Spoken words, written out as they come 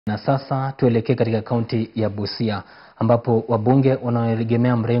Na sasa tuelekee katika kaunti ya Busia ambapo wabunge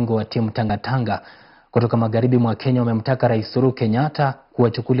wanaoegemea mrengo wa timu Tangatanga kutoka magharibi mwa Kenya wamemtaka Rais Uhuru Kenyatta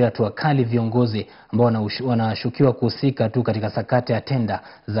kuwachukulia hatua kali viongozi ambao wanashukiwa kuhusika tu katika sakata ya tenda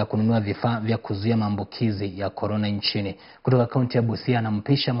za kununua vifaa vya kuzuia maambukizi ya corona nchini. Kutoka kaunti ya Busia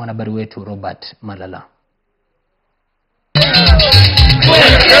anampisha mwanahabari wetu Robert Malala.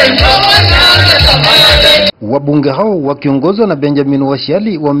 Wabunge hao wakiongozwa na Benjamin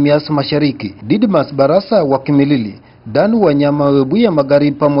Washiali wa Mias Mashariki, Didmas Barasa wa Kimilili, Danu Wanyama Webuye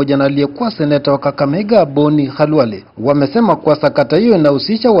Magharibi pamoja na aliyekuwa seneta wa Kakamega Boni Khalwale wamesema kwa sakata hiyo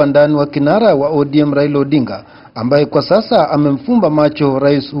inahusisha wandani wa kinara wa ODM Raila Odinga ambaye kwa sasa amemfumba macho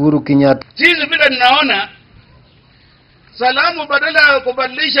Rais Uhuru Kenyatta. Sisi vile ninaona salamu badala ya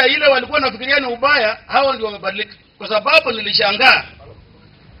kubadilisha ile walikuwa nafikiria ni ubaya, hao ndio wamebadilika. Kwa sababu nilishangaa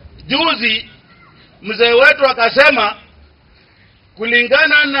juzi mzee wetu akasema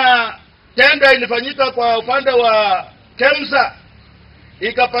kulingana na tenda ilifanyika kwa upande wa Kemsa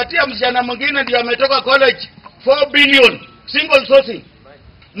ikapatia msichana mwingine ndio ametoka college 4 billion single sourcing.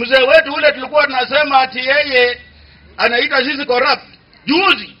 Mzee wetu ule tulikuwa tunasema ati yeye anaita sisi corrupt,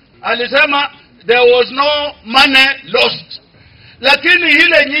 juzi alisema there was no money lost. Lakini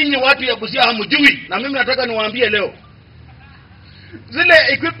ile nyinyi watu ya Busia hamjui, na mimi nataka niwaambie leo. Zile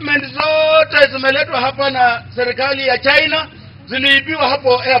equipment zote zimeletwa hapa na serikali ya China, ziliibiwa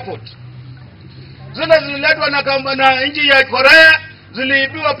hapo airport. Zile zililetwa na nchi ya Korea,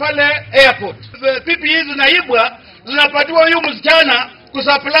 ziliibiwa pale airport. PPE zinaibwa, zinapatiwa huyu msichana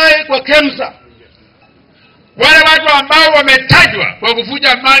kusupply kwa Kemsa. Wale watu ambao wametajwa kwa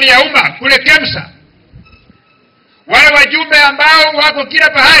kufuja mali ya umma kule Kemsa, wale wajumbe ambao wako kila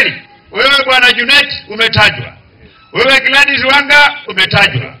pahali, wewe bwana Junet umetajwa, wewe Gladys Wanga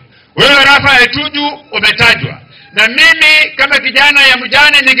umetajwa, wewe Rafael Tuju umetajwa. Na mimi kama kijana ya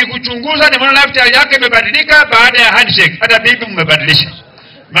mjane nikikuchunguza nimeona lifestyle yake imebadilika baada ya handshake. Hata bibi mmebadilisha,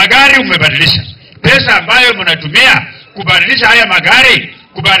 magari mmebadilisha, pesa ambayo mnatumia kubadilisha haya magari,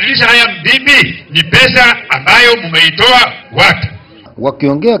 kubadilisha haya bibi ni pesa ambayo mmeitoa wapi?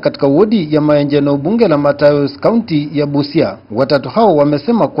 Wakiongea katika wodi ya Maenjeno bunge la Matayos kaunti ya Busia, watatu hao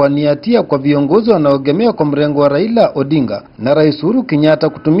wamesema kwa niatia kwa viongozi wanaoegemea kwa mrengo wa Raila Odinga na Rais Uhuru Kenyatta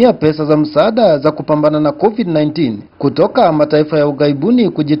kutumia pesa za msaada za kupambana na COVID-19 kutoka mataifa ya ughaibuni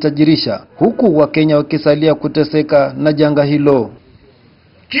kujitajirisha, huku Wakenya wakisalia kuteseka na janga hilo.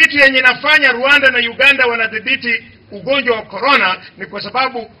 Kitu yenye nafanya Rwanda na Uganda wanadhibiti ugonjwa wa corona ni kwa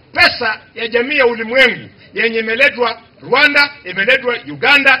sababu pesa ya jamii ya ulimwengu yenye imeletwa Rwanda, imeletwa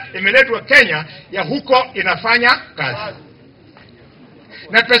Uganda, imeletwa Kenya, ya huko inafanya kazi.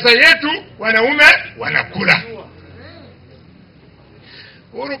 Na pesa yetu wanaume wanakula.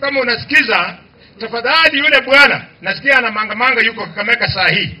 Uhuru, kama unasikiza, tafadhali yule bwana, nasikia ana mangamanga yuko Kakamega saa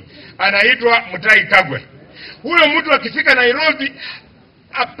hii, anaitwa Mutai Kagwe. Huyo mtu akifika Nairobi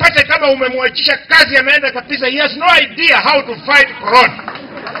apate kama umemwachisha kazi ameenda kabisa. He has no idea how to fight corona.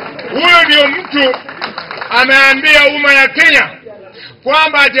 Huyo ndio mtu ameambia umma ya Kenya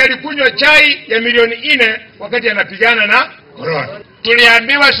kwamba ati alikunywa chai ya milioni 4 wakati anapigana na corona.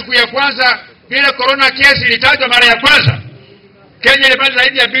 Tuliambiwa siku ya kwanza bila corona kesi ilitajwa mara ya kwanza, Kenya ilipata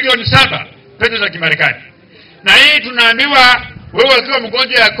zaidi ya bilioni 7 pesa za Kimarekani. Na hii tunaambiwa wewe ukiwa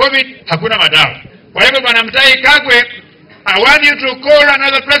mgonjwa ya COVID hakuna madawa. Kwa hivyo bwana Mutai Kagwe, I want you to call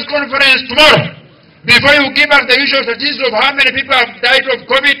another press conference tomorrow before you give us the usual statistics of how many people have died of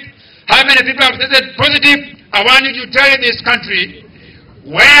COVID, how many people have tested positive. I want you to tell this country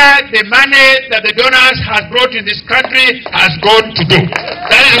where the money that the donors has brought in this country has gone to do.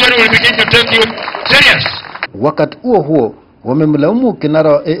 That is when we will begin to take you serious. Wakati huo wamemlaumu kinara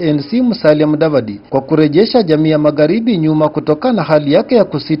wa ANC Musalia Mudavadi kwa kurejesha jamii ya magharibi nyuma kutokana na hali yake ya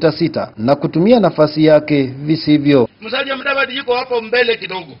kusita na kutumia nafasi yake visivyo. Musalia Mudavadi yuko hapo mbele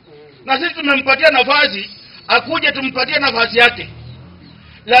kidogo, na sisi tumempatia nafasi akuje tumpatie nafasi yake.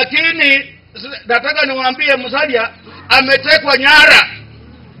 Lakini nataka niwaambie Musalia ametekwa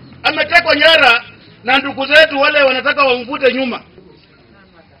nyara na ndugu zetu wale wanataka wamvute nyuma.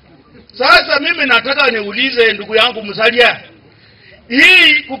 Sasa mimi nataka niulize ndugu yangu Musalia,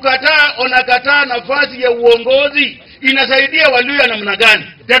 hii unakataa nafasi ya uongozi inasaidia Waluya namna gani?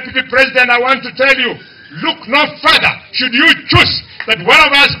 Deputy President, I want to tell you, look no further. Should you choose that one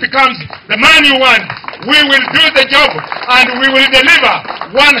of us becomes the man you want, we will do the job and we will deliver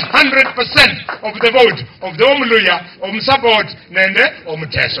 100% of the vote of the Omluya, support Nende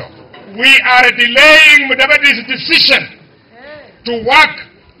Omteso. We are delaying Mudavadi's decision to work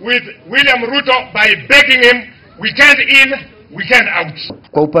with William Ruto by begging him, we can't in, weekend out.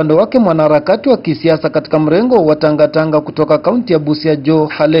 Kwa upande wake mwanaharakati wa kisiasa katika mrengo wa Tangatanga kutoka kaunti ya Busia Joe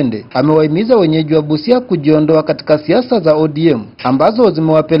Halende amewahimiza wenyeji wa Busia kujiondoa katika siasa za ODM ambazo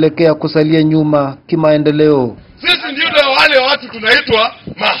zimewapelekea kusalia nyuma kimaendeleo. Sisi ndio wale watu tunaitwa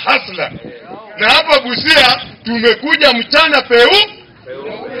mahasla. Na hapa Busia tumekuja mchana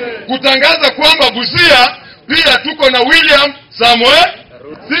kutangaza kwamba Busia pia tuko na William Samoei.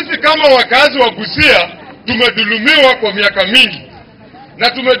 Sisi kama wakazi wa Busia tumedhulumiwa kwa miaka mingi. Na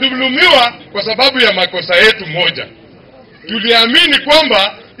tumedhulumiwa kwa sababu ya makosa yetu moja. Tuliamini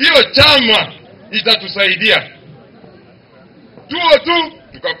kwamba hiyo chama itatusaidia. Tu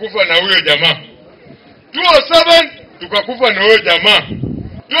tukakufa na huyo jamaa. 2007 tukakufa na huyo jamaa.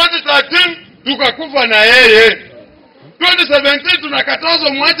 2013 tukakufa na yeye. 2017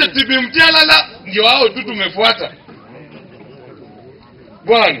 tunakatazwa mwache TB Mtialala, ndio hao tu tumefuata.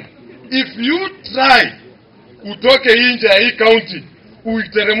 Bwana, if you try utoke nje ya hii county,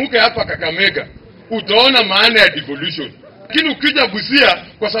 uiteremuke hapa Kakamega, utaona maana ya devolution. Lakini ukija Busia,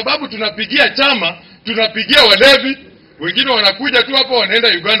 kwa sababu tunapigia chama, tunapigia walevi, wengine wanakuja tu hapa wanaenda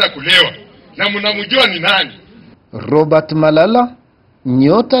Uganda kulewa. Na mnamjua ni nani? Robert Malala,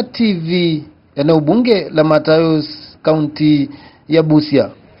 Nyota TV, eneo bunge la Matayos, kaunti ya Busia.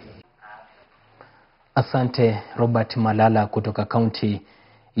 Asante Robert Malala kutoka kaunti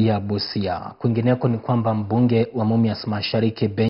ya Busia. Kwingineko ni kwamba mbunge wa Mumias Mashariki